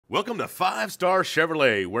Welcome to Five Star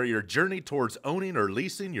Chevrolet, where your journey towards owning or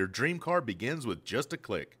leasing your dream car begins with just a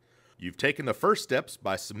click. You've taken the first steps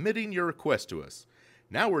by submitting your request to us.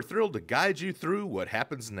 Now we're thrilled to guide you through what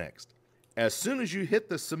happens next. As soon as you hit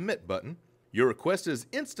the submit button, your request is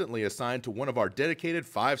instantly assigned to one of our dedicated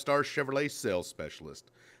Five Star Chevrolet sales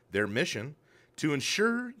specialists. Their mission? To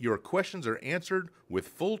ensure your questions are answered with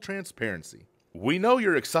full transparency. We know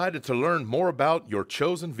you're excited to learn more about your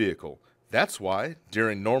chosen vehicle. That's why,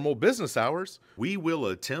 during normal business hours, we will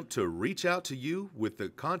attempt to reach out to you with the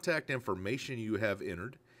contact information you have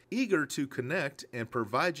entered, eager to connect and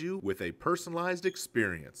provide you with a personalized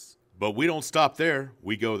experience. But we don't stop there.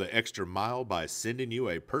 We go the extra mile by sending you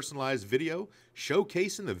a personalized video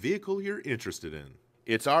showcasing the vehicle you're interested in.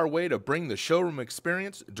 It's our way to bring the showroom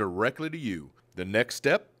experience directly to you. The next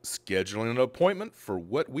step, scheduling an appointment for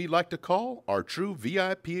what we like to call our true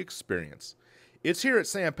VIP experience. It's here at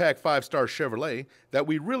Sam Pack Five Star Chevrolet that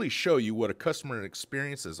we really show you what a customer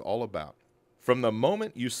experience is all about. From the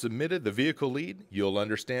moment you submitted the vehicle lead, you'll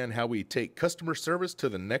understand how we take customer service to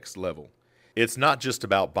the next level. It's not just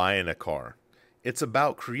about buying a car. It's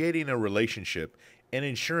about creating a relationship and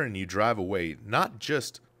ensuring you drive away not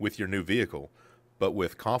just with your new vehicle, but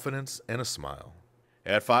with confidence and a smile.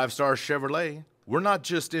 At Five Star Chevrolet, we're not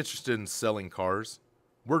just interested in selling cars.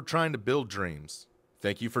 We're trying to build dreams.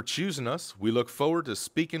 Thank you for choosing us. We look forward to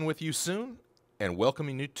speaking with you soon and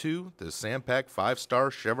welcoming you to the Sam Pack Five Star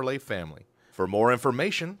Chevrolet family. For more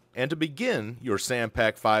information and to begin your Sam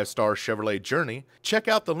Pack Five Star Chevrolet journey, check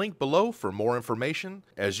out the link below for more information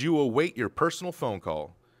as you await your personal phone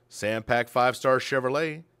call. Sam Pack Five Star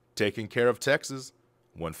Chevrolet, taking care of Texas,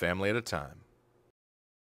 one family at a time.